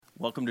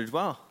Welcome to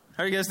Dwell.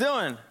 How are you guys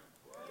doing?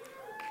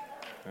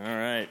 All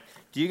right.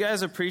 Do you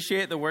guys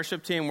appreciate the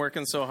worship team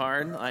working so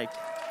hard? I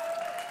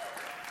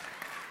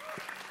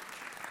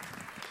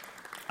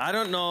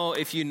don't know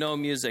if you know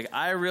music.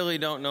 I really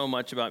don't know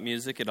much about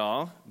music at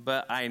all,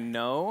 but I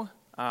know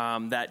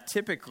that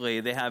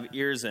typically they have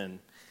ears in,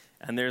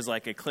 and there's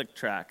like a click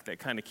track that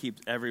kind of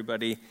keeps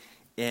everybody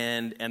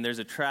in, and there's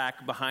a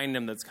track behind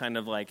them that's kind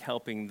of like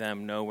helping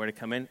them know where to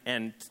come in.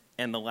 And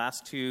the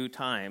last two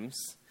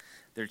times,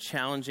 they're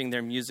challenging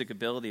their music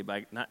ability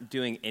by not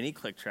doing any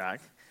click track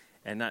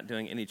and not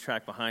doing any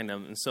track behind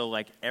them. And so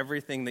like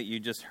everything that you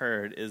just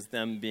heard is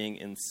them being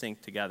in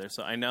sync together.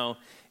 So I know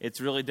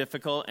it's really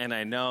difficult, and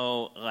I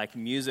know like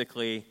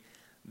musically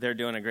they're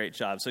doing a great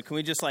job. So can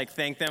we just like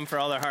thank them for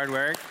all their hard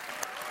work?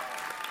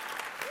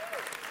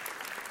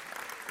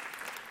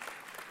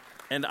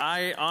 And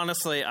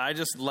I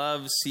just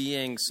love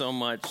seeing so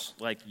much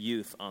like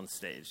youth on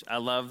stage. I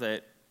love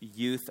that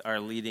youth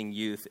are leading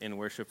youth in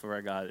worship of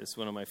our God. It's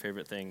one of my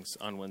favorite things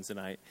on Wednesday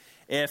night.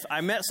 If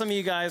I met some of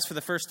you guys for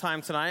the first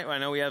time tonight, I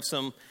know we have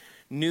some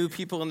new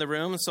people in the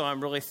room, so I'm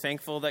really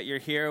thankful that you're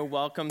here.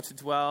 Welcome to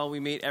Dwell. We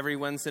meet every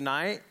Wednesday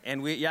night,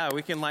 and we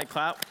can like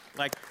clap.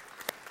 Like,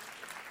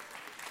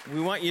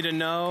 we want you to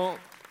know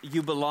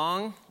you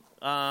belong.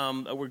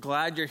 We're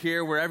glad you're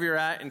here wherever you're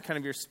at in kind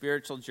of your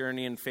spiritual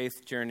journey and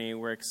faith journey.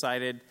 We're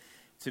excited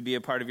to be a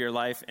part of your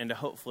life and to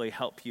hopefully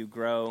help you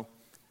grow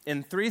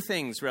in three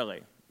things,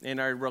 really. In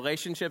our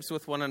relationships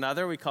with one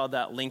another, we call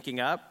that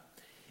linking up.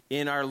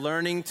 In our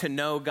learning to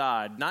know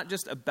God, not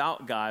just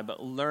about God,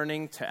 but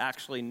learning to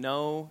actually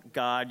know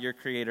God, your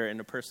creator, in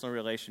a personal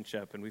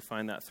relationship. And we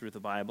find that through the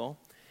Bible.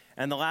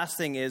 And the last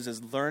thing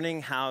is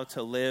learning how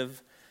to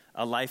live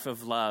a life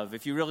of love.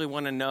 If you really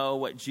want to know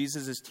what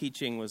Jesus'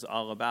 teaching was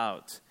all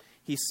about,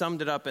 he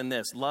summed it up in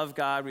this: love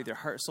God with your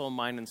heart, soul,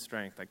 mind, and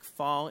strength. Like,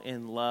 fall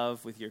in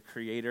love with your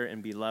creator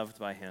and be loved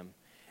by him.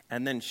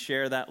 And then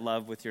share that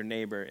love with your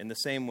neighbor in the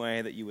same way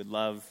that you would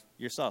love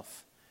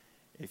yourself.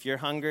 If you're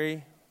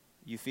hungry,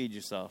 you feed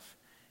yourself.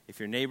 If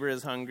your neighbor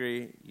is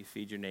hungry, you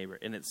feed your neighbor.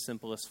 In its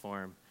simplest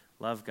form,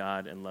 love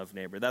God and love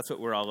neighbor. That's what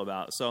we're all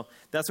about. So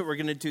that's what we're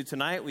going to do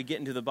tonight. We get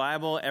into the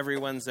Bible every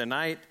Wednesday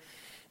night.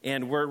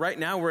 And right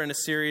now we're in a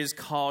series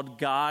called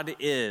God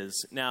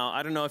Is. Now,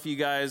 I don't know if you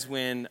guys,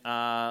 when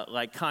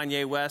like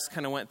Kanye West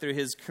kind of went through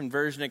his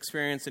conversion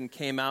experience and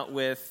came out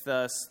with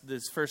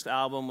this first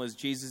album was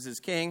Jesus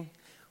is King.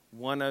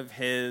 One of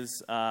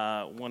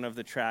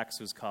the tracks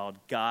was called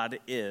God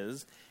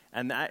Is.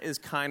 And that is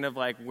kind of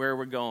like where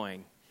we're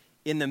going.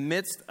 In the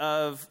midst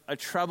of a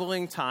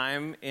troubling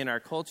time in our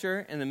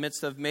culture, in the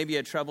midst of maybe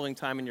a troubling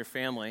time in your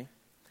family,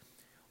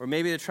 or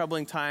maybe a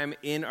troubling time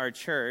in our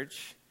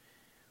church,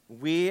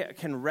 we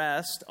can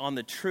rest on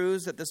the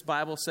truths that this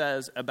Bible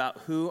says about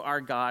who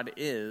our God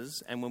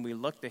is, and when we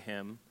look to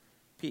him,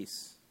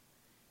 peace,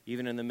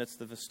 even in the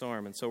midst of a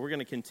storm. And so we're going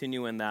to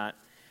continue in that.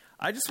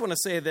 I just want to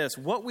say this: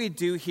 what we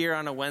do here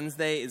on a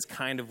Wednesday is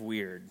kind of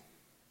weird.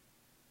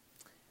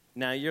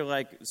 Now, you're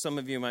like, some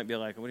of you might be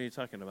like, what are you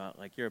talking about?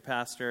 Like, you're a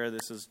pastor,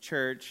 this is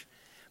church.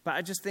 But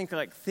I just think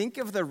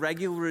of the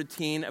regular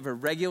routine of a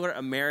regular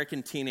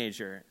American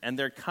teenager, and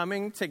they're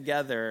coming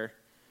together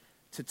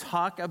to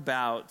talk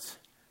about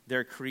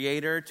their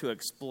creator, to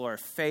explore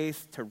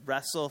faith, to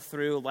wrestle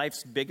through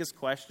life's biggest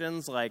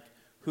questions, like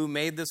who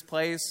made this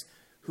place?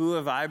 Who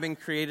have I been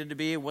created to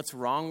be? What's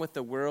wrong with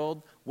the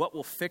world? What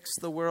will fix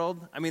the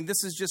world? I mean,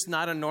 this is just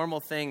not a normal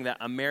thing that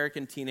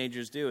American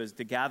teenagers do, is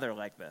to gather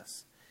like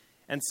this.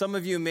 And some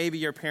of you, maybe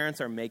your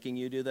parents are making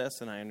you do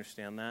this, and I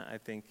understand that. I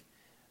think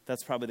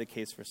that's probably the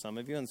case for some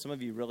of you, and some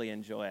of you really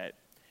enjoy it.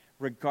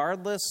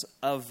 Regardless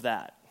of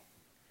that,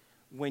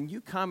 when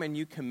you come and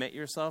you commit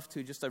yourself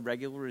to just a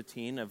regular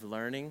routine of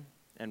learning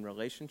and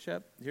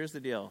relationship, here's the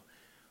deal.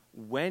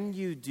 When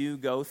you do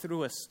go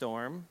through a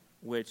storm,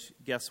 which,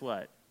 guess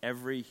what?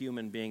 Every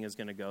human being is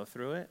going to go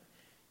through it.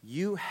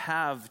 You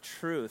have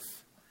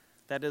truth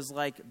that is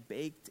like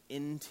baked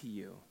into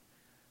you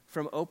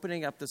from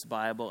opening up this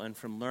Bible and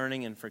from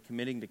learning and for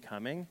committing to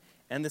coming.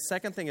 And the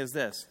second thing is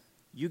this: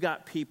 you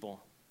got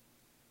people.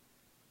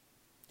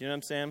 You know what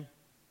I'm saying?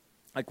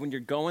 Like, when you're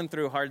going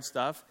through hard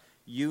stuff,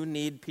 you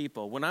need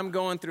people. When I'm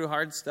going through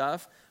hard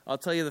stuff, I'll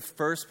tell you the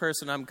first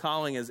person I'm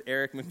calling is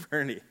Eric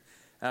McBurney.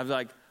 I'm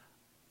like,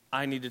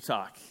 I need to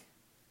talk.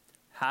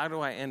 How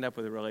do I end up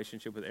with a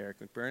relationship with Eric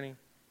McBurney?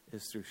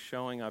 Is through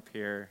showing up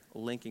here,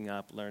 linking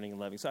up, learning, and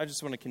loving. So I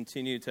just want to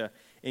continue to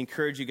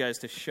encourage you guys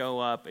to show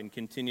up and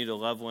continue to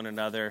love one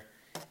another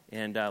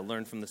and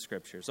learn from the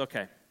scriptures.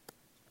 Okay.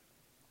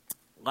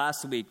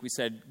 Last week we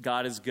said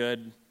God is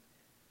good.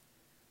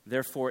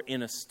 Therefore,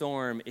 in a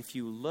storm, if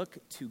you look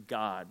to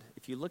God,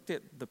 if you looked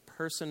at the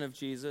person of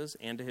Jesus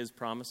and to his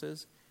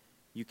promises,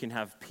 you can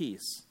have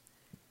peace.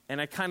 And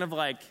I kind of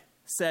like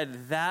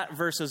said that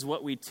versus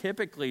what we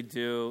typically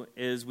do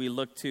is we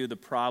look to the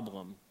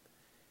problem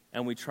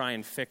and we try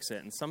and fix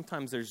it. And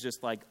sometimes there's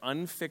just like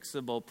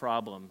unfixable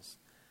problems.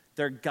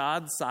 They're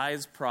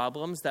God-sized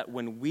problems that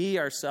when we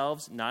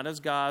ourselves, not as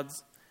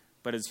gods,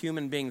 but as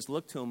human beings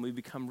look to them, we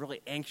become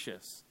really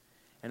anxious.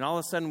 And all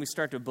of a sudden, we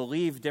start to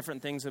believe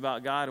different things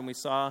about God. And we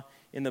saw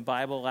in the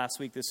Bible last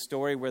week this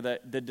story where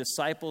the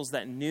disciples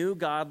that knew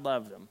God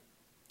loved them,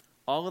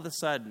 all of a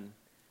sudden,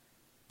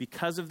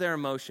 because of their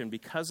emotion,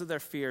 because of their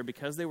fear,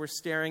 because they were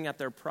staring at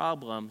their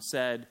problem,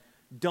 said,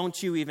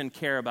 "Don't you even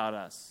care about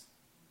us?"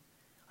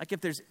 Like, if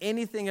there's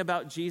anything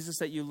about Jesus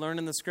that you learn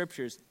in the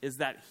scriptures, is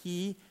that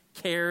he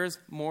cares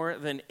more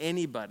than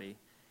anybody.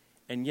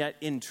 And yet,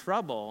 in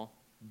trouble,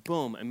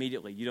 boom,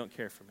 immediately, you don't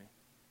care for me.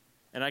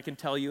 And I can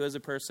tell you as a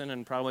person,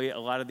 and probably a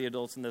lot of the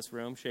adults in this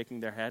room shaking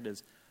their head,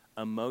 is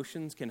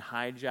emotions can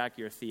hijack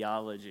your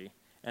theology.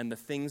 And the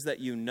things that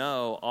you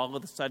know all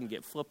of a sudden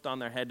get flipped on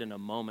their head in a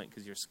moment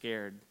because you're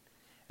scared.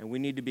 And we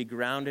need to be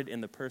grounded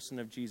in the person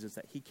of Jesus,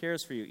 that he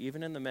cares for you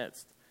even in the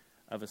midst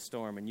of a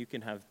storm, and you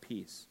can have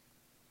peace.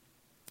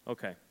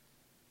 Okay.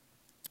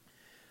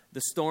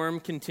 The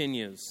storm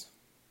continues.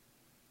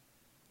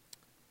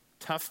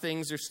 Tough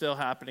things are still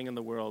happening in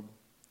the world.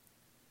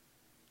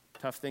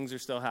 Tough things are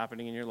still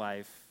happening in your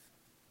life.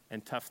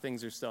 And tough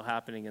things are still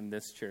happening in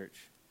this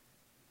church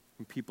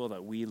from people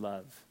that we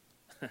love.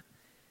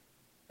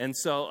 And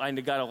so I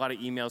got a lot of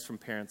emails from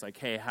parents like,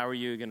 "Hey, how are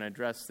you going to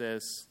address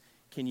this?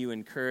 Can you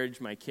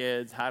encourage my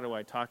kids? How do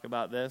I talk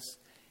about this?"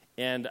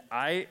 And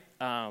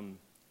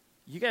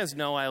you guys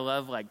know I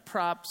love like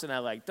props and I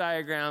like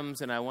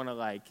diagrams and I want to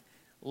like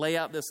lay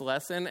out this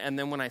lesson. And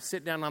then when I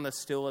sit down on the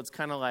stool, it's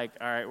kind of like,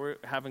 all right, we're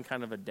having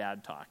kind of a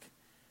dad talk.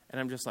 And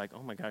I'm just like,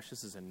 oh my gosh,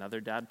 this is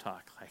another dad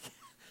talk. Like,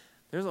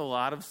 there's a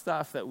lot of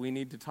stuff that we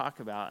need to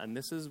talk about, and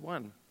this is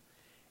one.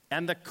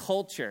 And the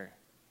culture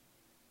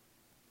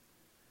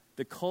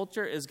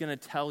is going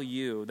to tell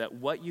you that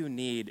what you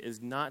need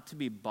is not to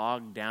be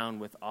bogged down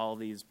with all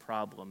these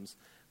problems,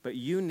 but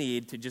you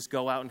need to just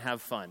go out and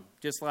have fun.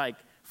 Just like,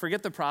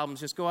 forget the problems,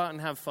 just go out and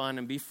have fun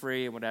and be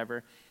free and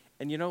whatever.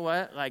 And you know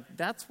what? Like,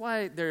 that's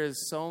why there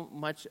is so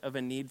much of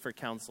a need for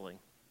counseling.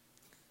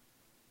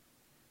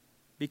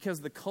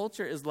 Because the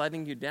culture is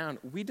letting you down.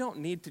 We don't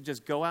need to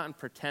just go out and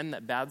pretend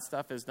that bad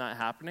stuff is not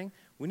happening.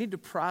 We need to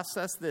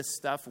process this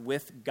stuff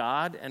with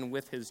God and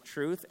with his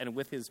truth and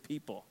with his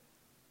people.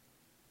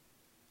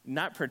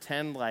 Not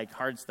pretend like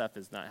hard stuff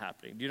is not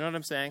happening. Do you know what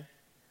I'm saying?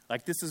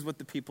 Like, this is what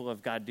the people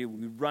of God do.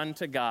 We run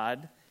to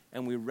God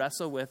and we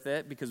wrestle with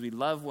it because we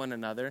love one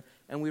another,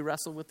 and we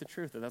wrestle with the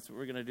truth. And that's what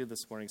we're going to do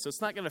this morning. So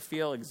it's not going to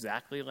feel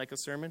exactly like a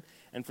sermon.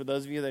 And for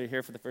those of you that are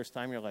here for the first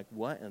time, you're like,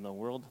 what in the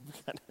world have we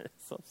got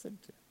ourselves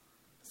into?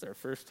 It's our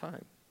first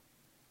time.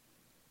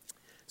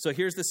 So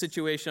here's the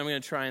situation. I'm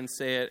going to try and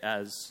say it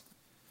as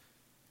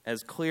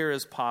clear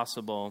as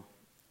possible.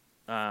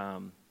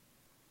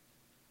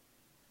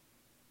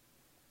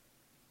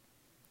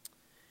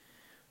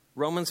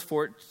 Romans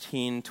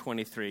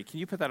 14:23. Can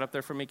you put that up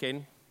there for me,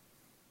 Caden?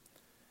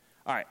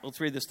 All right, let's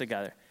read this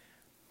together.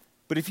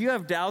 But if you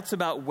have doubts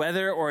about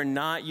whether or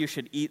not you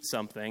should eat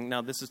something,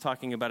 now this is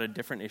talking about a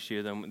different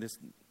issue than this.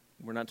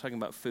 We're not talking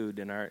about food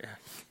in our.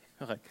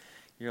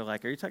 You're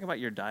like, are you talking about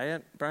your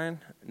diet, Brian?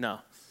 No.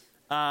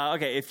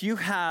 Okay, if you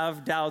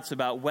have doubts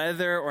about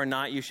whether or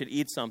not you should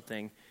eat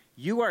something,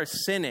 you are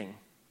sinning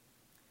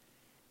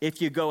if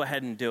you go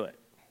ahead and do it.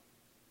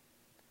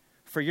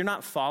 For you're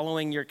not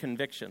following your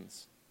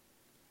convictions.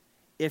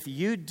 If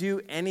you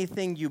do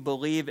anything you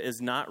believe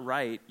is not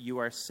right, you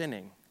are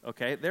sinning,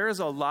 okay? There is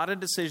a lot of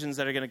decisions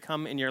that are going to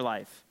come in your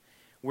life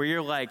where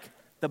you're like,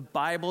 the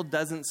Bible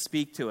doesn't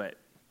speak to it,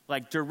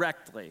 like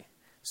directly.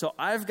 So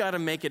I've got to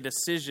make a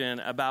decision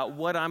about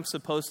what I'm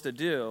supposed to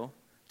do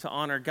to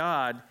honor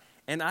God,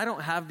 and I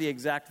don't have the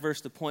exact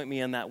verse to point me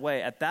in that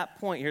way. At that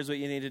point, here's what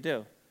you need to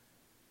do.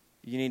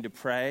 You need to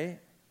pray.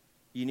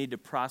 You need to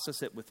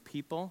process it with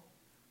people,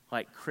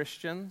 like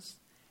Christians.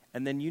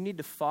 And then you need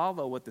to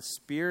follow what the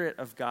Spirit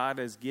of God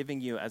is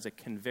giving you as a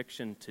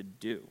conviction to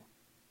do.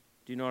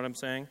 Do you know what I'm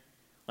saying?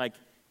 Like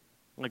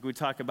we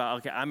talk about,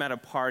 okay, I'm at a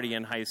party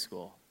in high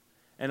school.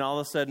 And all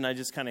of a sudden, it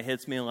just kind of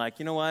hits me like,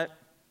 you know what?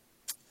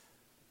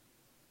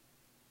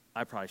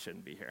 I probably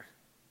shouldn't be here.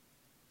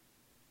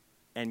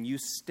 And you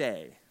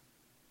stay.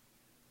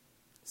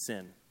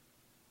 Sin.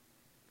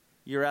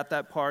 You're at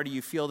that party,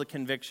 you feel the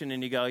conviction,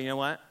 and you go, you know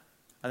what?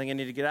 I think I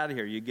need to get out of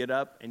here. You get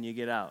up and you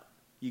get out.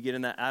 You get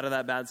out of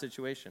that bad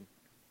situation.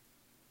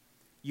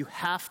 You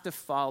have to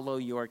follow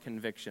your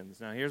convictions.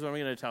 Now, here's what I'm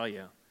going to tell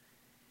you.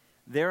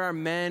 There are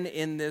men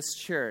in this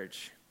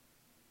church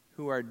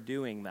who are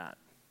doing that.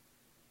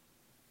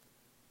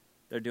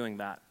 They're doing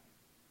that.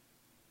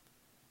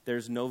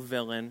 There's no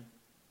villain.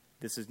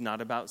 This is not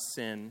about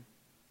sin.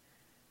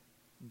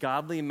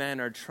 Godly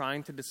men are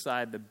trying to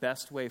decide the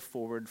best way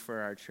forward for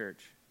our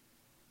church.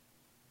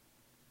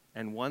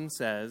 And one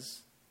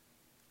says,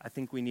 I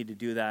think we need to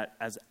do that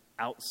as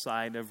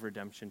outside of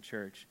Redemption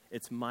Church.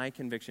 It's my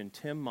conviction,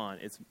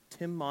 it's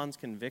Tim Mon's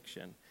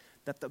conviction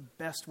that the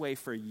best way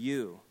for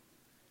you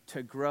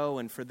to grow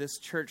and for this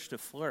church to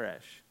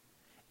flourish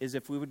is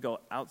if we would go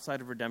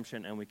outside of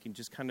Redemption and we can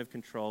just kind of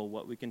control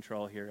what we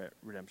control here at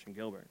Redemption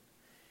Gilbert.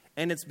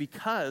 And it's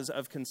because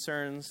of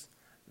concerns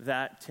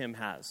that Tim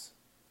has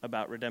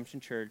about Redemption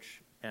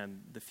Church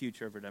and the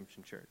future of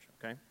Redemption Church,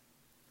 okay?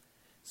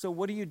 So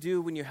what do you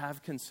do when you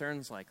have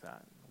concerns like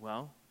that?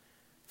 Well,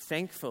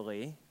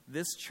 thankfully,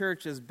 this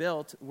church is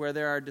built where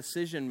there are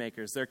decision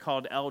makers. They're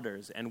called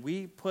elders. And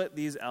we put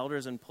these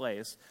elders in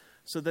place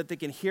so that they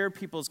can hear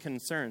people's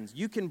concerns.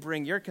 You can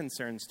bring your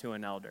concerns to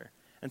an elder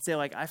and say,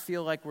 like, I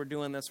feel like we're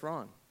doing this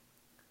wrong.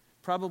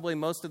 Probably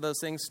most of those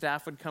things,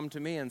 staff would come to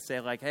me and say,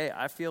 like, hey,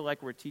 I feel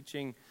like we're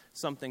teaching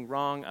something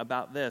wrong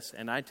about this.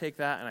 And I take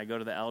that and I go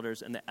to the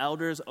elders. And the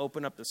elders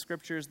open up the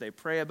scriptures. They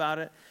pray about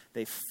it.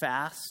 They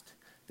fast.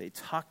 They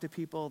talk to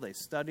people. They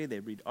study.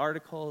 They read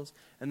articles.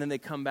 And then they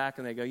come back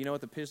and they go, you know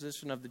what, the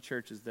position of the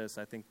church is this.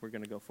 I think we're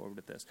going to go forward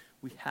with this.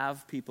 We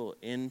have people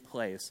in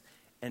place.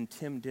 And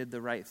Tim did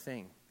the right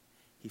thing.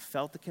 He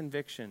felt the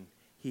conviction.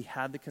 He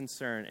had the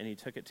concern. And he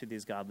took it to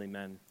these godly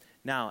men.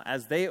 Now,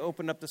 as they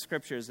opened up the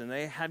scriptures and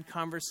they had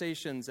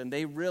conversations and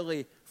they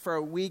really,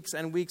 for weeks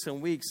and weeks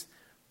and weeks,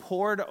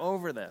 poured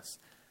over this,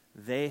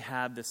 they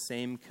had the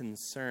same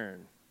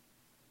concern.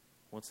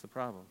 What's the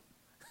problem?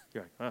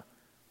 You're like, huh?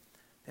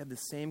 They had the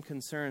same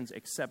concerns,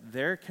 except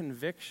their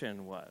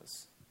conviction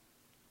was,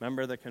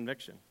 remember the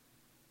conviction?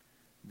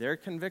 Their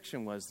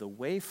conviction was the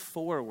way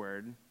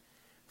forward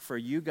for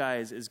you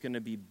guys is going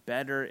to be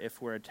better if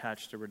we're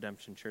attached to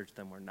Redemption Church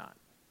than we're not.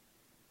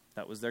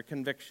 That was their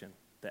conviction.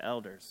 The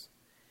elders,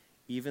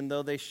 even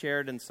though they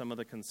shared in some of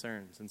the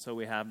concerns. And so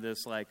we have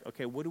this like,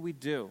 okay, what do we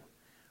do?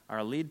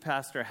 Our lead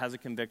pastor has a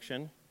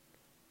conviction,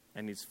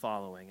 and he's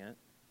following it.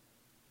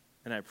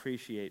 And I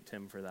appreciate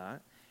Tim for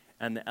that.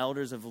 And the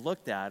elders have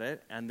looked at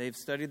it, and they've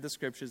studied the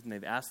scriptures, and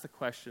they've asked the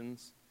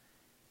questions,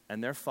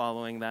 and they're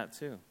following that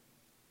too.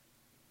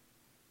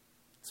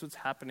 That's what's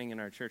happening in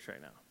our church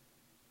right now.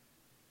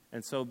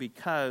 And so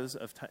because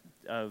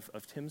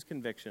of Tim's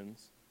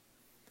convictions,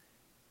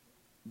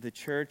 the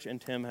church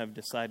and Tim have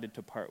decided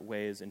to part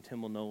ways, and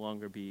Tim will no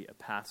longer be a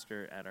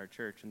pastor at our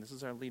church. And this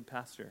is our lead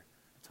pastor.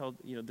 I told,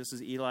 this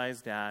is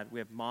Eli's dad. We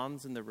have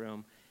moms in the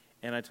room.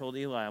 And I told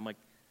Eli, I'm like,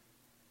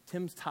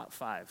 Tim's top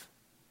 5.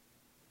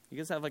 You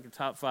guys have like a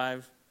top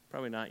 5?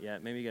 Probably not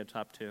yet. Maybe you got a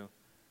top 2.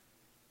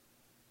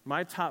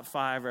 My top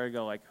 5 are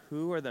go like,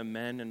 who are the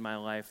men in my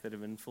life that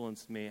have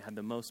influenced me, had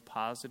the most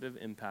positive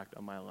impact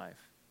on my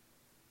life?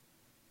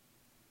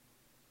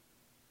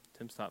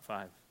 Tim's top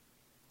 5.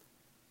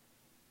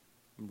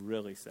 I'm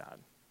really sad.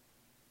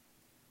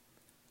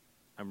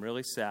 I'm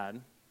really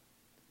sad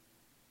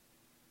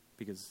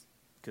because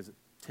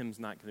Tim's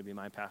not going to be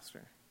my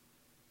pastor.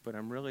 But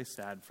I'm really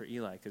sad for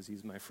Eli because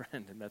he's my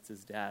friend and that's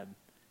his dad.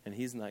 And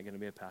he's not going to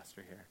be a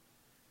pastor here.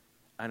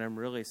 And I'm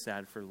really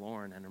sad for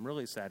Lauren. And I'm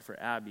really sad for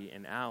Abby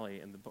and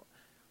Allie.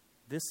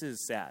 This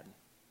is sad.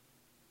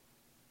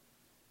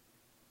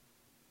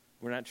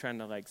 We're not trying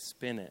to like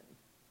spin it.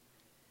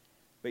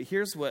 But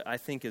here's what I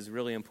think is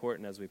really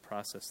important as we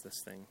process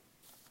this thing.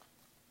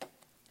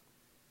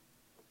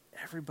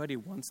 Everybody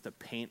wants to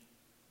paint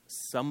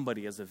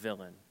somebody as a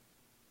villain.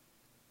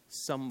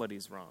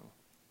 Somebody's wrong.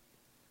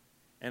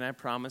 And I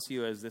promise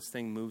you, as this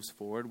thing moves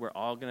forward, we're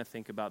all going to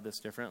think about this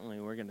differently.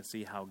 We're going to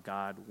see how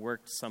God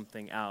worked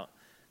something out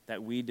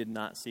that we did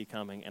not see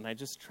coming. And I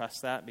just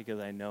trust that because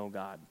I know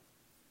God.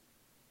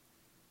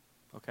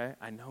 Okay?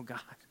 I know God.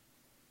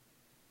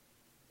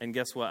 And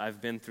guess what?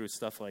 I've been through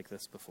stuff like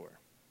this before.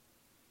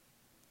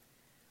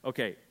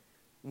 Okay,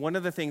 one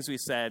of the things we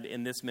said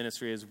in this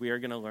ministry is we are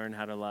going to learn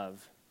how to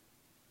love.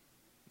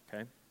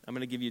 Okay? I'm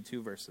going to give you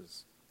 2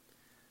 verses.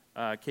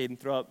 Caden,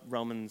 throw up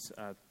Romans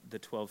the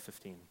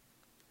 12:15.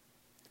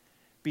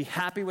 Be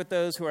happy with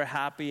those who are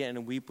happy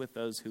and weep with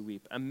those who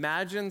weep.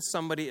 Imagine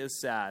somebody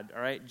is sad,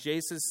 all right?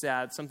 Jace is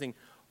sad. Something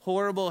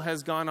horrible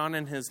has gone on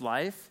in his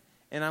life.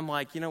 And I'm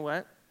like, you know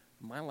what?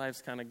 My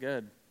life's kind of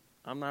good.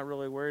 I'm not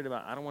really worried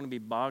about it. I don't want to be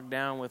bogged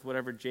down with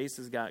whatever Jace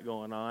has got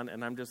going on.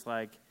 And I'm just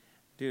like,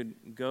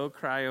 dude, go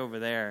cry over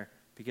there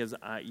because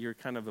you're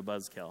kind of a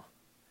buzzkill.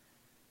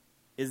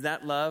 Is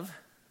that love?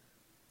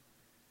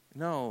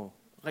 No.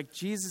 Like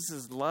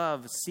Jesus'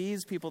 love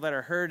sees people that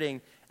are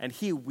hurting and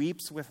he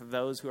weeps with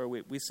those who are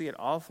weak. We see it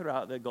all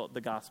throughout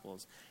the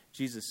Gospels.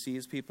 Jesus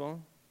sees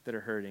people that are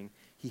hurting.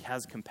 He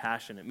has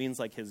compassion. It means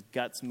like his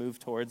guts move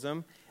towards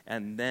them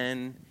and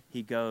then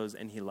he goes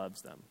and he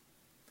loves them.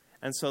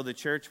 And so the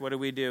church, what do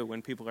we do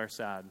when people are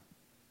sad?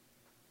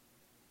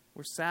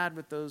 We're sad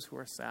with those who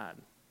are sad.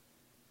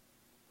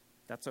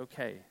 That's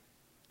okay.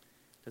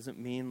 Doesn't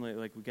mean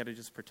like we got to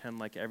just pretend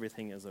like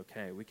everything is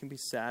okay. We can be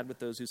sad with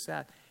those who are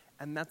sad.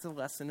 And that's a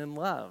lesson in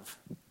love.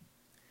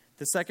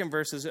 The second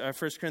verse is 1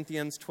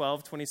 Corinthians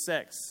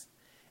 12:26.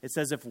 It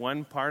says, if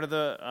one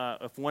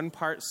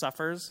part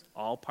suffers,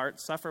 all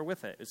parts suffer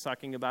with it. It's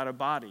talking about a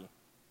body.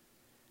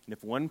 And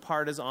if one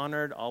part is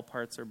honored, all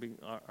parts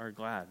are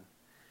glad.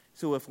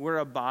 So if we're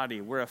a body,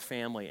 we're a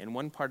family, and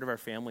one part of our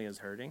family is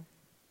hurting,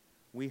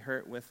 we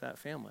hurt with that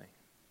family.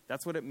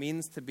 That's what it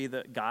means to be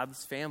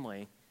God's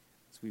family.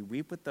 So we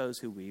weep with those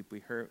who weep. We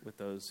hurt with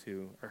those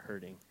who are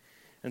hurting.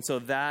 And so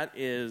that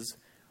is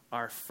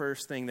our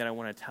first thing that I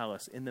want to tell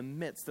us. In the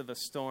midst of a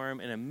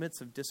storm, in the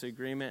midst of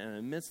disagreement, in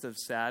the midst of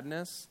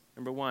sadness,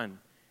 number 1,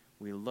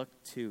 we look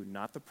to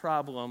not the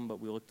problem,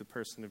 but we look to the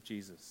person of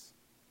Jesus.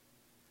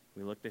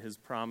 We look to his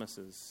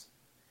promises.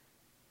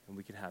 and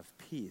we can have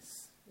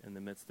peace in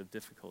the midst of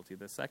difficulty.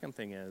 The second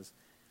thing is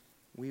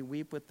we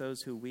weep with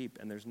those who weep,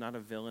 and there's not a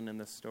villain in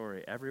this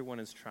story. Everyone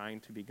is trying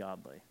to be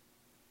godly.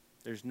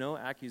 There's no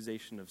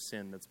accusation of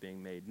sin that's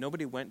being made.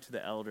 Nobody went to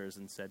the elders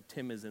and said,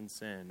 Tim is in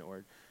sin,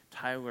 or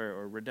Tyler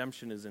or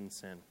redemption is in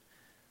sin.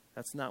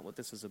 That's not what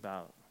this is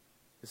about.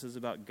 This is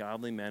about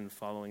godly men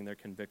following their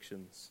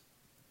convictions.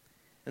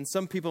 And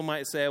some people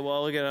might say,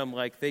 well, look at them,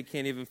 like they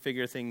can't even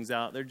figure things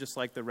out. They're just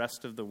like the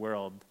rest of the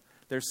world.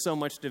 There's so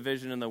much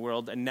division in the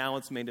world, and now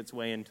it's made its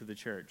way into the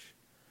church.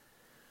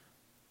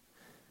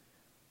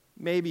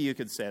 Maybe you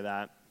could say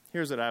that.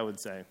 Here's what I would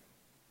say.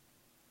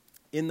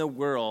 In the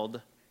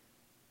world,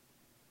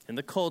 in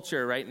the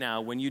culture right now,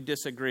 when you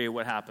disagree,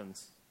 what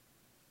happens?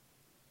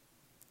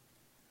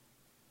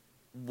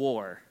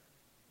 War,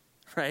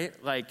 right?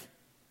 Like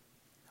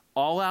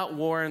all-out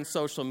war in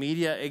social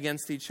media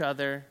against each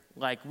other.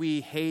 Like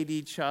we hate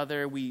each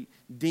other, we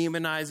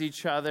demonize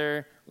each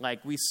other,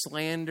 like we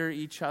slander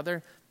each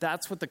other.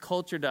 That's what the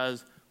culture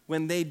does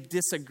when they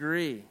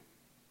disagree.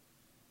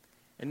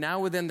 And now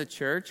within the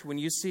church, when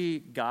you see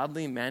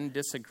godly men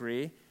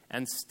disagree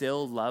and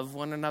still love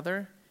one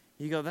another,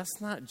 you go, that's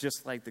not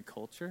just like the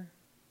culture.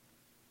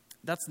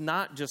 That's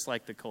not just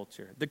like the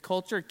culture. The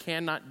culture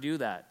cannot do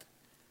that.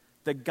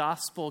 The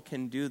gospel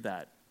can do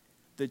that.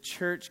 The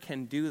church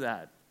can do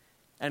that.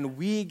 And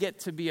we get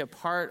to be a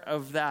part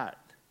of that.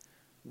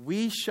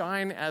 We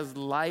shine as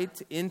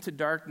light into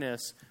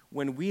darkness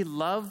when we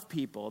love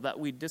people that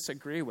we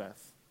disagree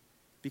with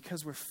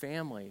because we're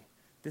family.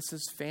 This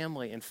is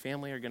family, and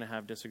family are going to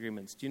have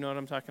disagreements. Do you know what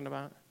I'm talking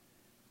about?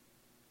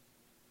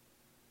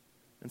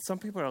 And some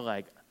people are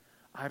like,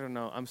 I don't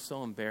know, I'm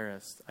so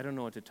embarrassed. I don't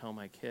know what to tell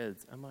my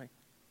kids. I'm like,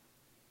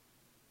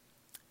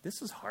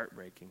 this is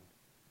heartbreaking.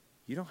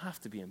 You don't have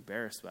to be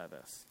embarrassed by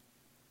this.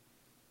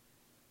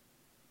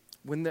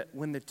 When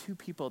the two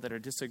people that are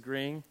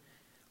disagreeing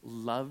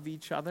love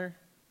each other,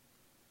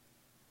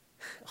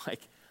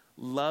 like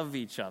love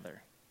each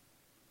other,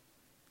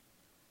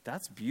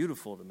 that's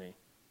beautiful to me.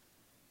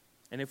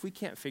 And if we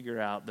can't figure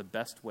out the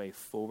best way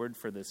forward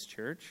for this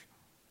church,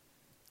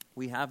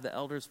 we have the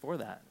elders for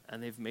that,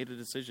 and they've made a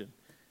decision.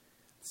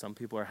 Some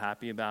people are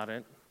happy about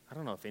it. I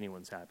don't know if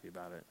anyone's happy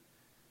about it.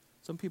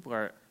 Some people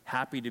are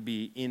happy to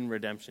be in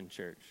Redemption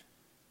Church.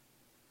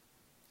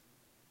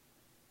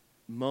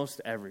 Most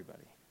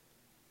everybody,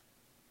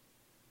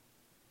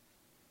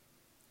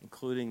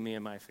 including me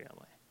and my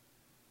family,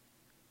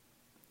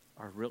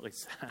 are really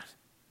sad.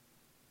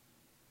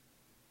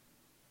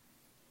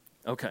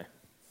 Okay.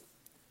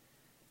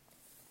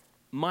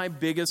 My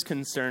biggest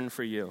concern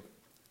for you,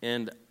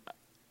 and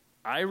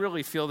I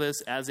really feel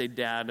this as a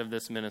dad of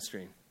this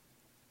ministry.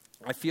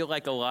 I feel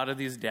like a lot of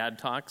these dad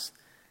talks,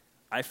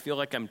 I feel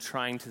like I'm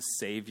trying to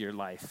save your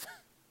life.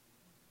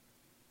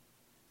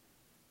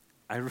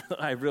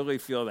 I really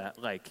feel that.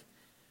 Like,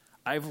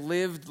 I've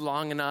lived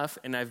long enough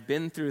and I've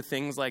been through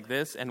things like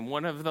this, and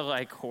one of the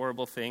like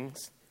horrible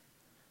things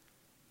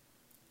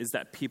is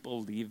that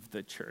people leave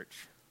the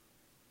church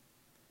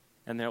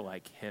and they're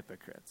like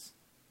hypocrites.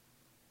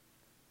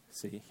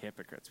 See,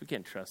 hypocrites. We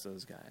can't trust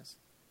those guys.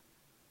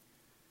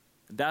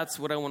 That's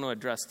what I want to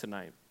address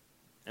tonight.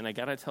 And I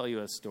got to tell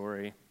you a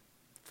story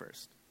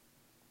first.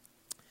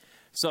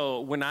 So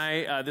when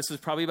this was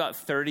probably about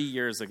 30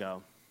 years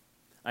ago.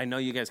 I know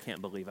you guys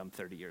can't believe I'm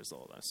 30 years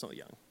old. I'm so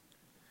young.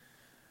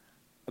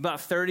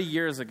 About 30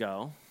 years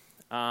ago,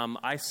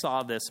 I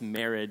saw this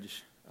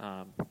marriage,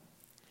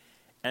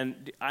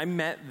 and I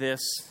met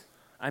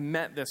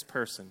this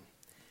person.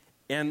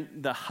 And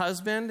the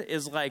husband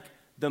is like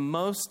the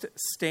most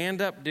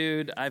stand-up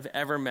dude I've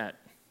ever met,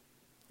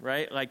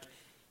 right? Like,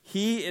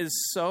 he is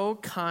so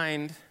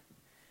kind.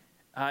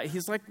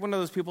 He's like one of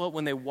those people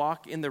when they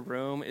walk in the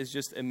room is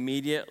just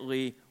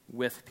immediately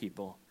with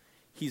people.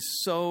 He's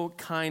so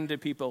kind to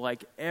people,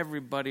 like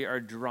everybody are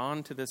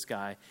drawn to this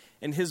guy.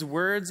 And his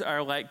words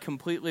are like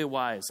completely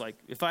wise. Like,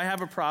 if I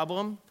have a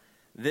problem,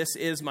 this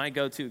is my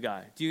go-to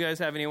guy. Do you guys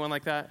have anyone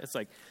like that? It's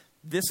like,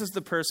 this is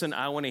the person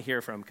I want to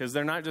hear from, because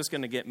they're not just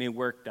going to get me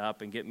worked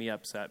up and get me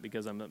upset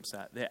because I'm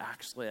upset. They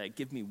actually like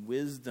give me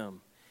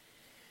wisdom.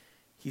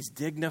 He's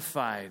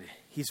dignified.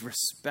 He's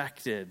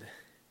respected.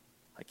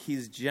 Like,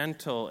 he's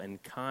gentle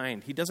and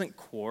kind. He doesn't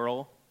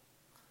quarrel.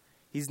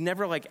 He's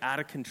never like out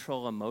of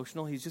control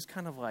emotional. He's just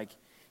kind of like,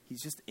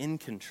 he's just in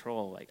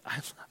control. Like, I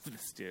love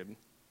this dude.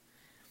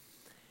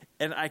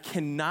 And I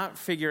cannot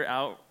figure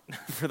out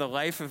for the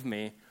life of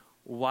me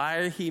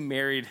why he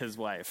married his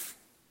wife.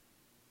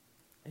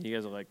 And you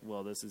guys are like,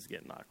 well, this is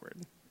getting awkward.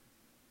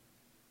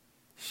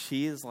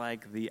 She is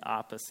like the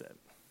opposite.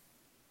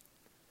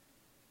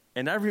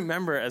 And I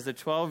remember as a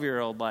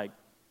 12-year-old, like,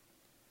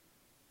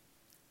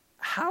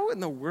 how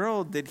in the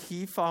world did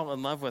he fall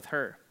in love with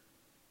her?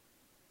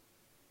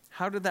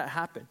 How did that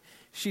happen?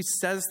 She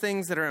says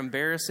things that are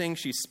embarrassing.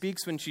 She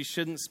speaks when she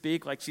shouldn't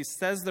speak. Like, she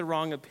says the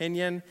wrong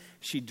opinion.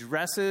 She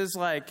dresses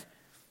like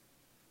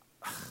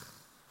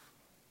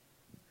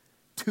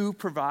too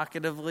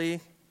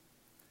provocatively.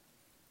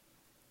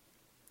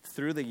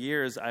 Through the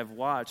years I've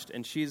watched,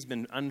 and she's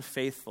been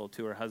unfaithful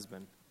to her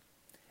husband.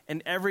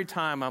 And every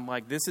time I'm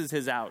like, this is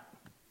his out.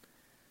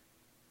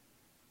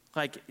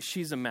 Like,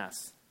 she's a mess.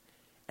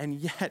 And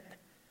yet,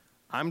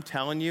 I'm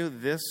telling you,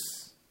 this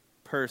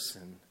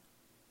person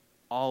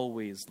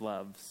always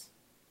loves.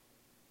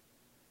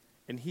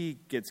 And he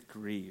gets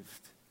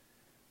grieved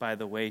by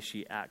the way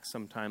she acts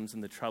sometimes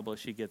and the trouble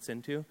she gets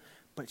into.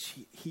 But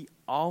he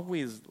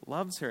always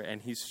loves her,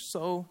 and he's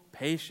so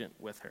patient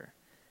with her.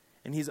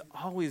 And he's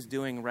always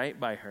doing right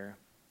by her.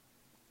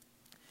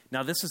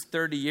 Now, this is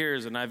 30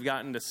 years, and I've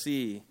gotten to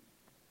see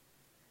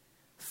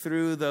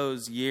through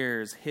those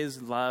years, his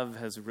love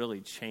has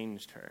really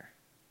changed her.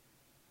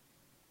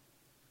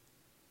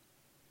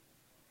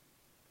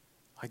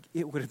 Like,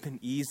 it would have been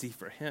easy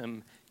for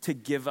him to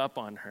give up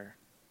on her.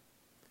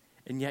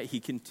 And yet he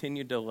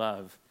continued to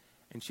love,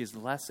 and she's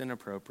less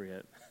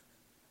inappropriate.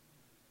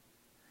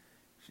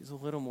 She's a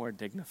little more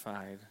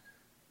dignified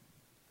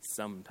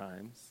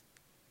sometimes.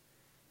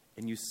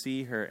 And you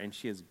see her, and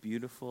she is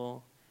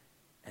beautiful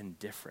and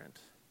different.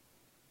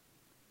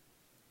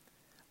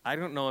 I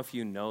don't know if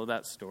you know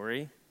that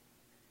story,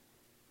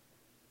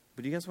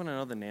 but do you guys want to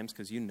know the names?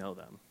 Because you know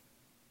them.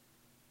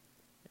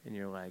 And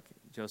you're like,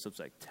 Joseph's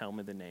like, tell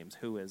me the names.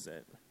 Who is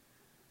it?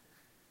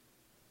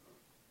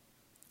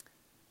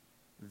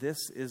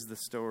 This is the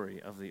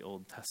story of the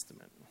Old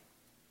Testament.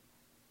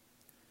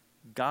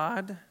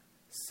 God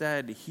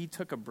said he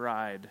took a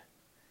bride,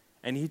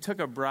 and he took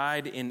a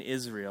bride in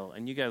Israel.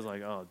 And you guys are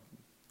like,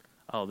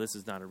 oh, this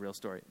is not a real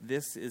story.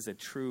 This is a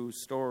true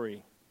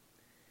story.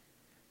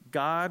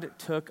 God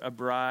took a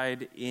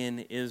bride in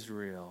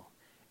Israel.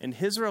 And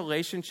his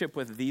relationship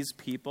with these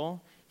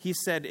people, he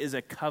said, is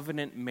a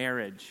covenant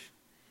marriage.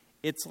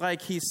 It's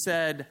like he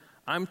said,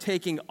 I'm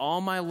taking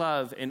all my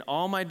love and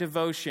all my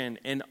devotion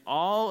and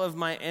all of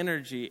my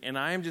energy, and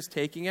I am just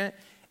taking it,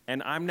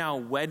 and I'm now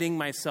wedding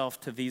myself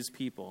to these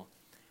people.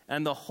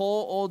 And the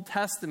whole Old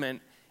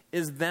Testament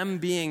is them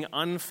being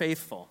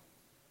unfaithful.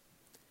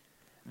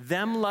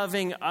 Them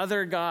loving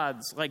other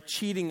gods, like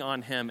cheating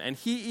on him. And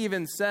he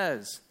even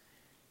says,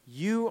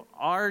 you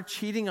are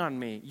cheating on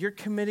me. You're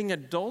committing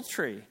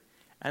adultery.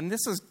 And this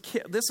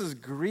is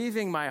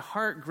grieving my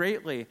heart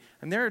greatly.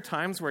 And there are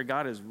times where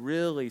God is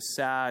really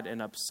sad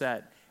and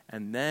upset.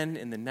 And then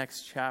in the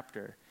next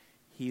chapter,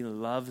 he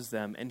loves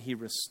them and he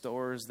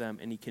restores them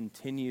and he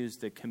continues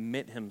to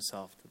commit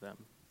himself to them.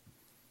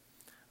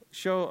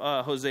 Show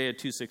Hosea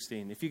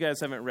 2:16. If you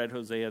guys haven't read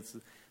Hosea,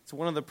 it's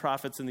one of the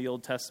prophets in the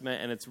Old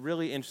Testament, and it's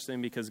really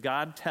interesting because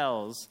God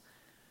tells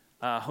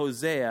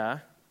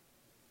Hosea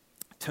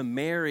to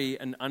marry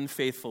an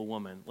unfaithful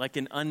woman, like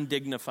an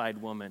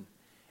undignified woman,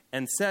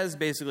 and says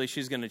basically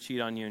she's going to cheat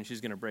on you and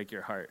she's going to break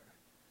your heart.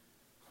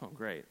 Oh,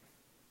 great.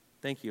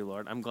 Thank you,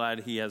 Lord. I'm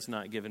glad he has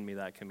not given me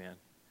that command.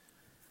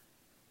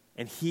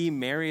 And he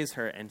marries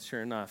her, and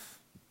sure enough,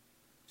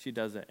 she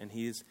does it. And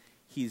he's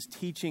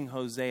teaching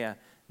Hosea,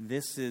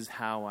 this is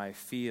how I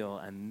feel,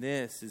 and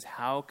this is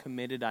how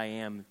committed I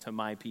am to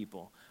my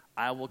people.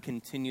 I will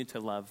continue to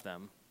love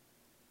them.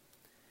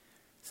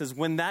 It says,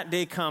 when that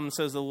day comes,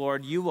 says the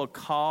Lord, you will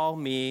call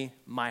me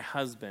my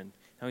husband.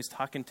 Now he's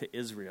talking to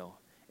Israel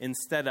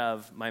instead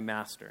of my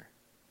master.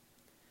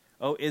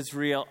 O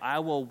Israel, I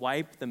will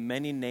wipe the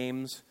many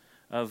names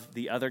of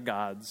the other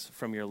gods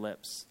from your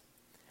lips,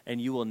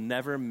 and you will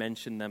never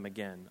mention them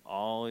again,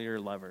 all your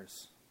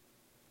lovers.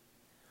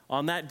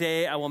 On that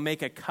day, I will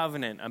make a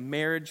covenant, a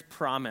marriage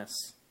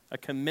promise, a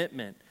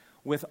commitment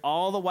with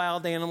all the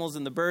wild animals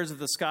and the birds of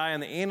the sky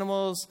and the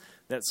animals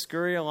that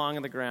scurry along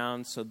on the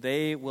ground, so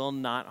they will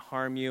not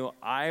harm you.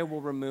 I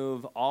will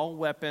remove all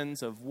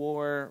weapons of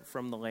war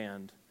from the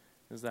land.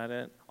 Is that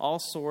it? All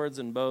swords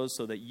and bows,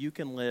 so that you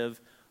can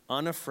live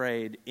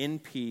unafraid, in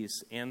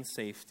peace and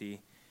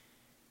safety.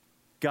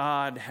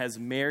 God has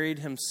married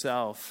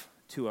himself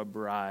to a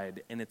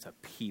bride, and it's a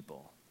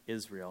people,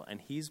 Israel.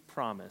 And he's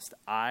promised,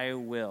 I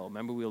will.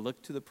 Remember, we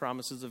look to the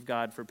promises of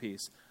God for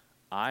peace.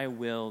 I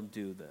will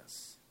do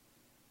this.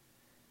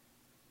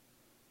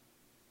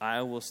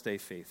 I will stay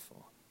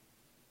faithful.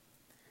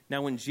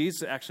 Now, when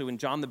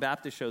John the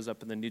Baptist shows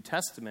up in the New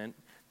Testament,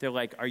 they're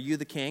like, are you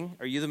the king?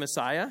 Are you the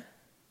Messiah?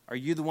 Are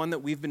you the one that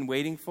we've been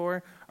waiting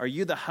for? Are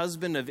you the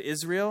husband of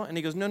Israel? And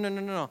he goes,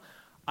 no.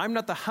 I'm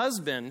not the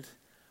husband.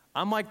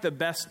 I'm like the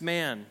best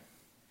man.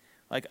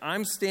 Like,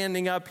 I'm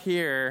standing up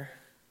here,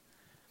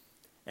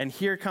 and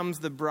here comes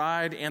the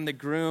bride and the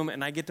groom,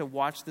 and I get to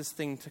watch this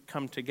thing to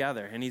come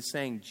together. And he's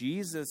saying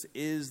Jesus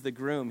is the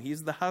groom.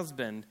 He's the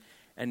husband,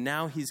 and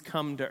now he's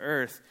come to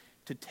earth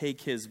to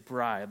take his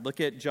bride.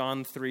 Look at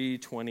John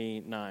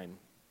 3:29.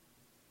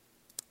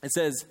 It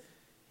says,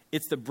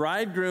 it's the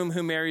bridegroom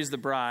who marries the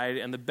bride,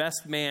 and the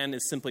best man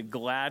is simply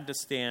glad to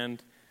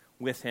stand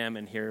with him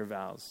and hear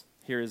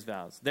his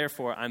vows.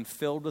 Therefore, I'm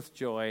filled with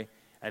joy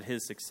at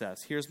his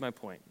success. Here's my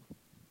point.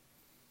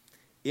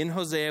 In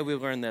Hosea, we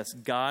learn this.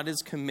 God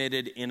is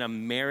committed in a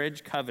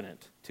marriage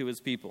covenant to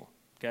his people.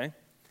 Okay?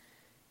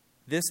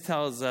 This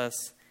tells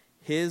us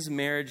his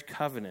marriage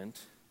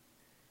covenant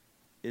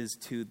is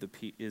to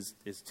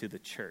the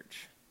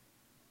church,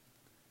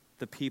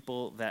 the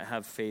people that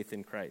have faith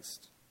in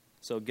Christ.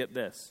 So get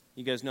this.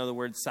 You guys know the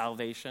word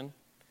salvation?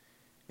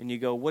 and you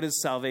go, what is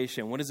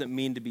salvation? What does it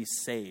mean to be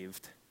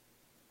saved?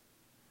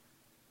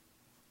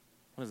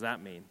 What does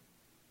that mean?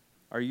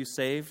 Are you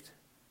saved?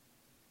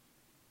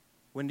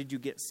 When did you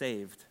get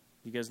saved?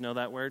 You guys know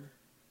that word?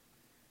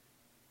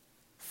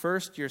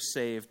 First, you're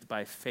saved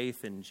by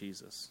faith in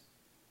Jesus.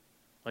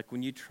 Like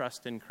when you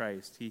trust in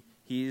Christ, He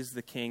is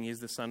the King, He's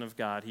the Son of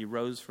God, He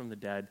rose from the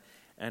dead,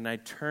 and I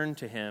turn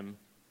to Him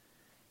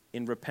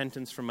in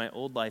repentance from my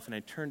old life, and I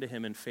turn to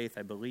Him in faith,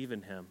 I believe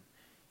in Him.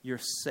 You're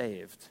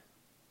saved.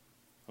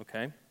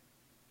 Okay?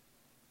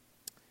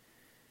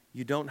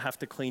 You don't have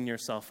to clean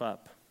yourself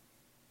up.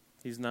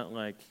 He's not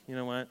like, you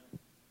know what?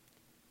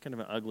 Kind of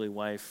an ugly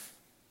wife.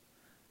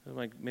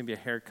 Like maybe a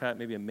haircut,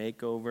 maybe a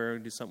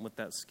makeover, do something with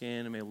that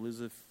skin, and maybe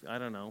lose I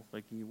don't know,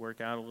 like you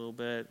work out a little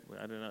bit.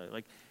 I don't know.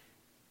 Like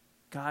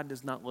God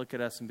does not look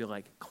at us and be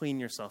like, clean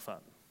yourself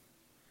up.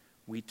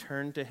 We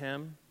turn to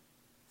Him,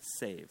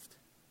 saved.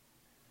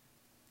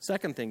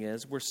 Second thing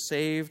is, we're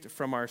saved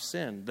from our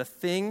sin. The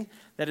thing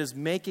that is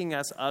making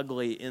us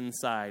ugly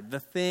inside, the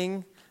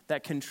thing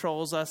that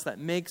controls us, that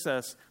makes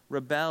us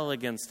rebel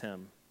against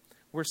Him.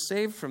 We're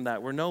saved from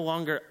that. We're no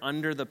longer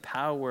under the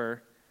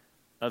power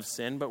of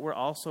sin, but we're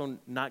also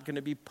not going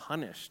to be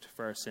punished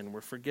for our sin.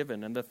 We're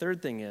forgiven. And the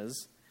third thing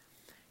is,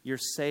 you're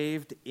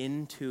saved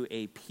into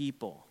a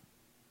people.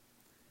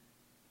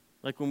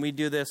 Like when we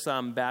do this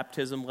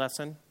baptism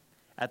lesson,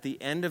 at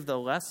the end of the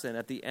lesson,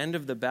 at the end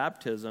of the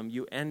baptism,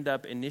 you end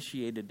up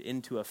initiated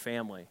into a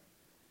family.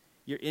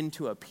 You're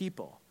into a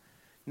people.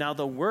 Now,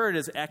 the word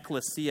is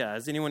ecclesia.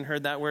 Has anyone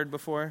heard that word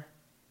before?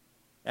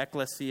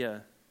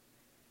 Ecclesia.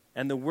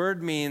 And the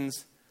word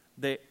means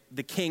the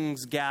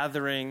king's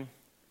gathering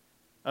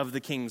of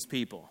the king's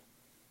people.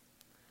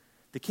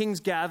 The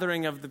king's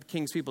gathering of the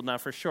king's people. Now,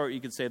 for short,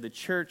 you could say the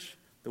church,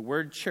 the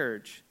word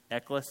church,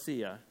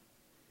 ecclesia,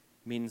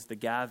 means the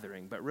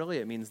gathering, but really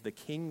it means the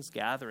king's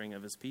gathering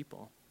of his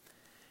people.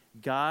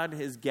 God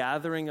is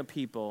gathering a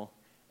people,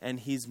 and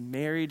He's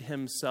married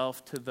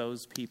Himself to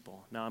those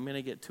people. Now, I'm going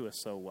to get to a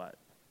so what.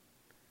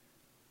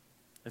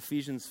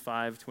 Ephesians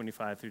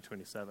 5:25 through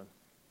 27.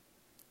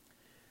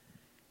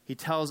 He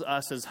tells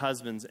us as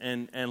husbands,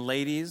 and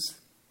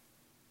ladies,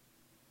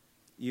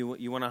 you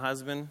want a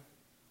husband?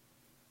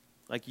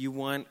 Like you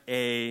want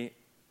a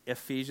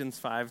Ephesians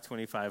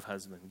 5:25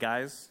 husband.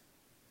 Guys,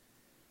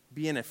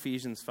 be an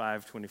Ephesians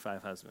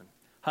 5:25 husband.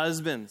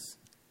 Husbands,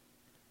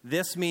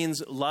 this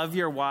means love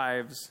your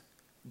wives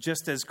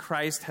just as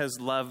Christ has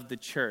loved the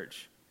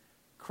church.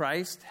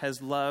 Christ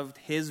has loved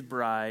His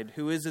bride.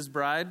 Who is His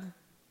bride?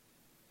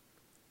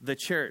 The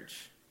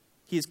church.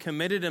 He's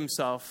committed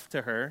Himself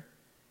to her,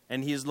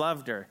 and He's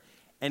loved her.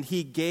 And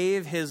He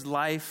gave His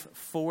life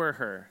for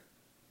her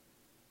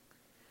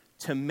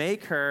to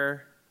make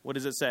her, what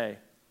does it say?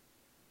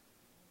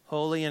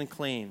 Holy and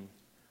clean,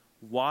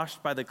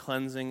 washed by the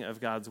cleansing of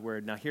God's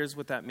word. Now, here's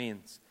what that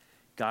means.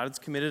 God's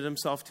committed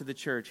Himself to the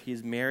church.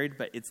 He's married,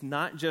 but it's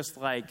not just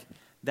like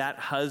that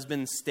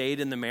husband stayed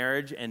in the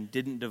marriage and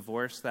didn't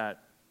divorce that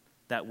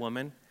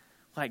woman.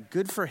 Like,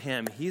 good for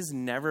him. He's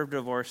never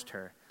divorced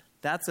her.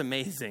 That's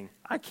amazing.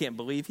 I can't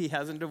believe he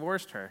hasn't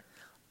divorced her.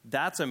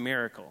 That's a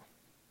miracle.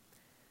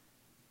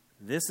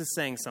 This is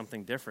saying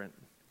something different.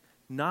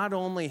 Not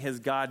only is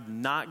God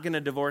not going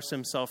to divorce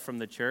Himself from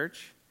the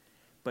church,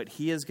 but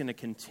He is going to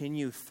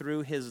continue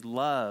through His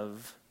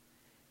love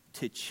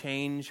to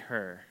change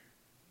her.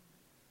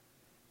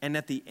 And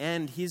at the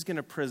end, He's going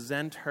to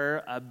present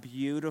her a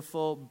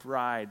beautiful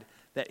bride.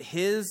 That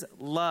His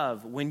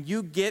love, when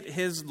you get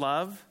His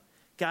love,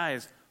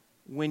 guys,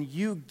 when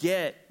you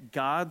get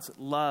God's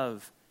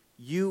love,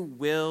 you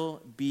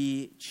will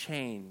be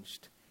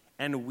changed.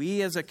 And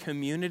we as a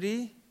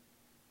community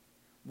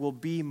will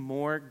be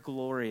more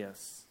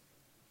glorious.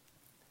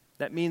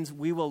 That means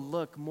we will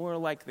look more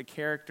like the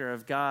character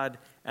of God,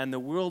 and the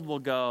world will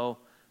go,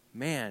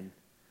 man,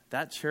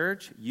 that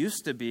church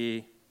used to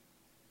be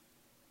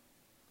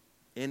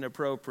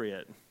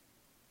inappropriate.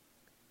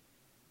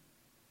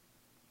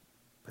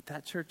 But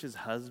that church's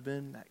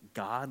husband, that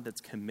God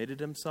that's committed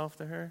Himself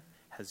to her,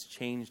 has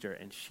changed her,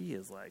 and she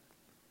is like,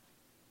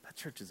 that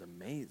church is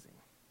amazing.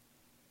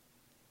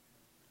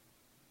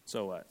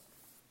 So what?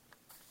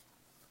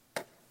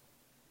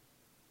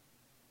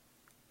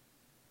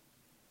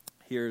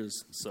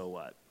 Here's so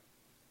what.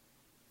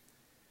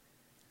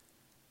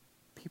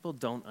 People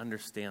don't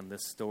understand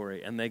this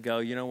story, and they go,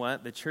 you know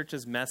what? The church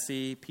is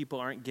messy. People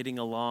aren't getting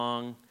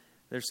along.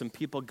 There's some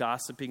people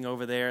gossiping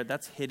over there.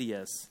 That's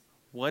hideous.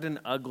 What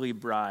an ugly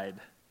bride.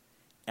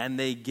 And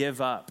they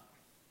give up.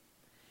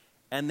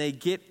 And they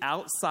get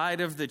outside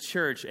of the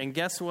church. And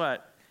guess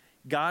what?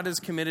 God is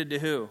committed to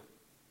who?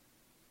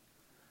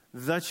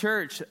 The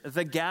church,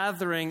 the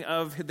gathering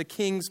of the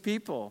king's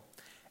people.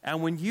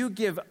 And when you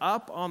give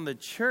up on the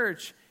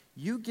church,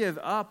 you give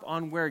up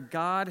on where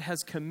God has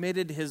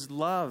committed His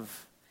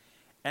love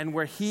and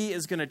where He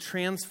is going to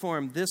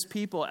transform this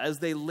people as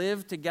they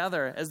live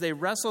together, as they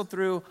wrestle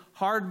through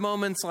hard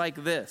moments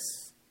like this.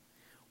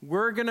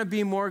 We're going to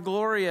be more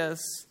glorious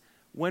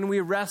when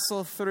we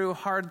wrestle through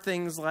hard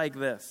things like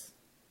this.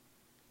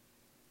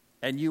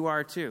 And you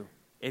are too.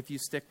 if you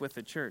stick with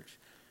the church.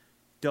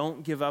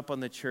 Don't give up on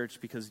the church,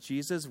 because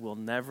Jesus will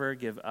never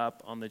give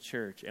up on the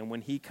church. And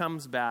when he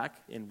comes back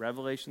in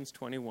Revelations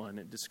 21,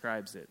 it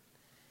describes it.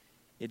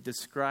 It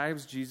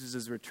describes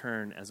Jesus'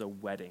 return as a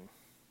wedding.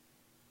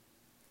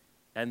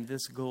 And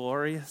this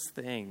glorious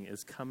thing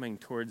is coming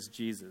towards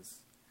Jesus.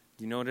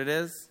 Do you know what it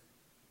is?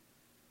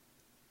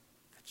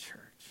 The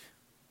church.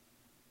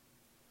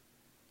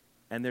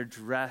 And they're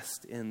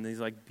dressed in these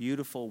like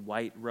beautiful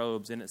white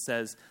robes. And it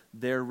says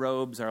their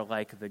robes are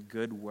like the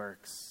good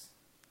works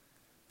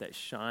that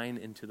shine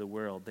into the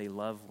world. They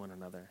love one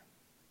another.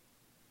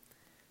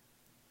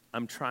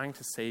 I'm trying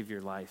to save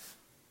your life,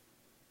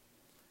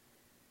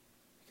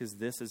 because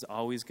this is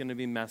always going to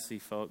be messy,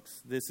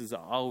 folks. This is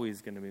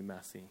always going to be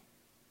messy.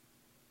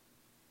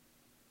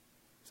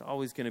 There's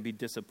always going to be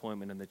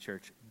disappointment in the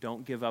church.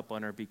 Don't give up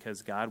on her,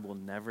 because God will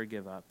never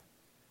give up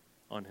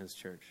on his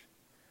church.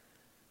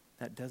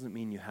 That doesn't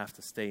mean you have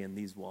to stay in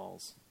these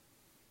walls.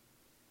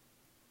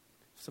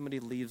 If somebody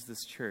leaves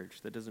this church,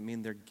 that doesn't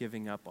mean they're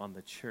giving up on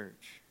the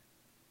church.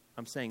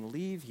 I'm saying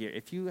leave here.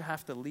 If you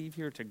have to leave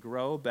here to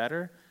grow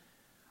better,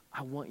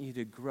 I want you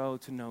to grow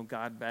to know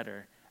God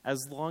better.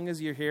 As long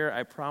as you're here,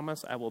 I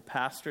promise I will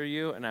pastor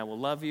you, and I will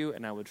love you,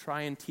 and I will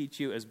try and teach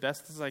you as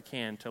best as I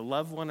can to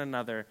love one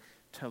another,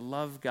 to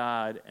love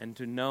God, and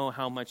to know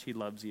how much he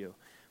loves you.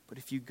 But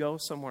if you go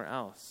somewhere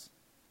else,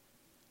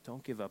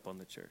 don't give up on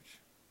the church.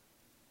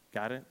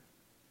 Got it?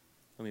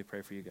 Let me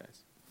pray for you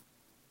guys.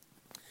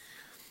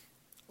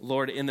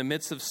 Lord, in the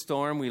midst of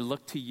storm, we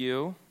look to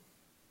you,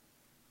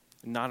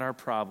 not our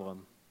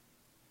problem.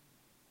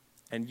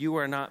 And you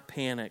are not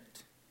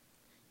panicked.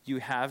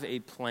 You have a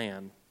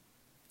plan.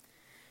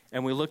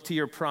 And we look to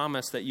your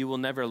promise that you will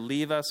never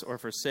leave us or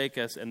forsake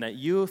us, and that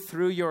you,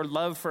 through your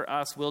love for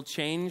us, will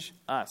change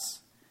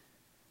us.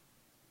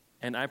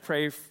 And I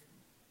pray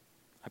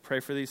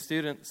for these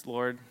students,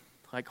 Lord,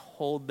 like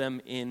hold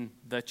them in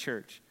the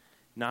church,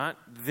 not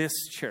this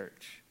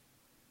church.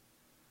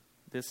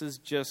 This is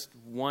just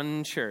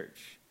one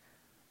church.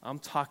 I'm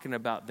talking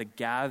about the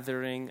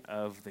gathering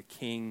of the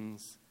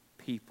King's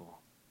people.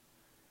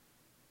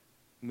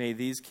 May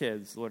these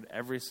kids, Lord,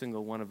 every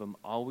single one of them,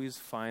 always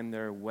find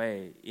their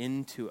way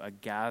into a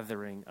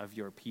gathering of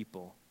your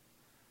people.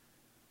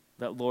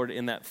 That, Lord,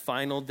 in that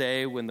final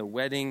day when the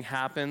wedding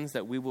happens,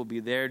 that we will be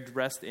there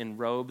dressed in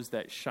robes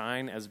that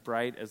shine as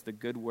bright as the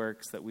good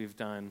works that we've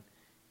done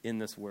in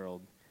this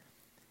world.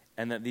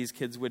 And that these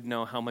kids would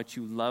know how much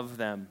you love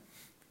them,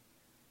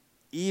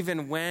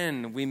 even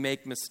when we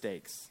make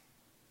mistakes.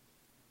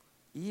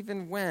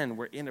 Even when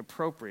we're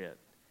inappropriate,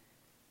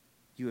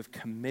 you have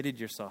committed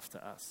yourself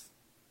to us.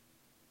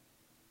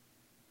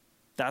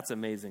 That's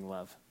amazing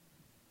love.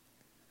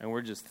 And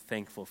we're just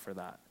thankful for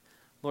that.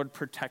 Lord,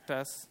 protect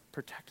us,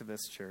 protect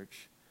this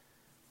church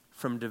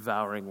from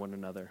devouring one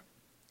another,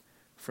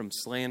 from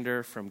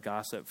slander, from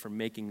gossip, from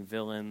making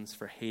villains,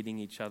 for hating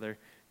each other.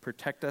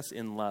 Protect us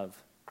in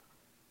love.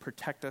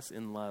 Protect us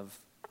in love.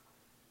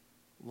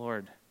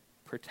 Lord,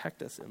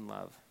 protect us in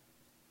love.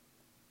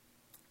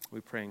 We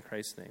pray in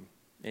Christ's name.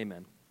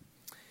 Amen.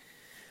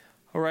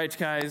 All right,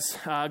 guys,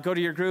 go to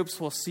your groups.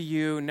 We'll see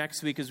you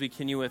next week as we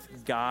continue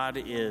with God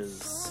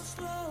Is.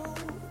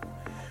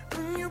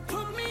 When you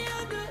put me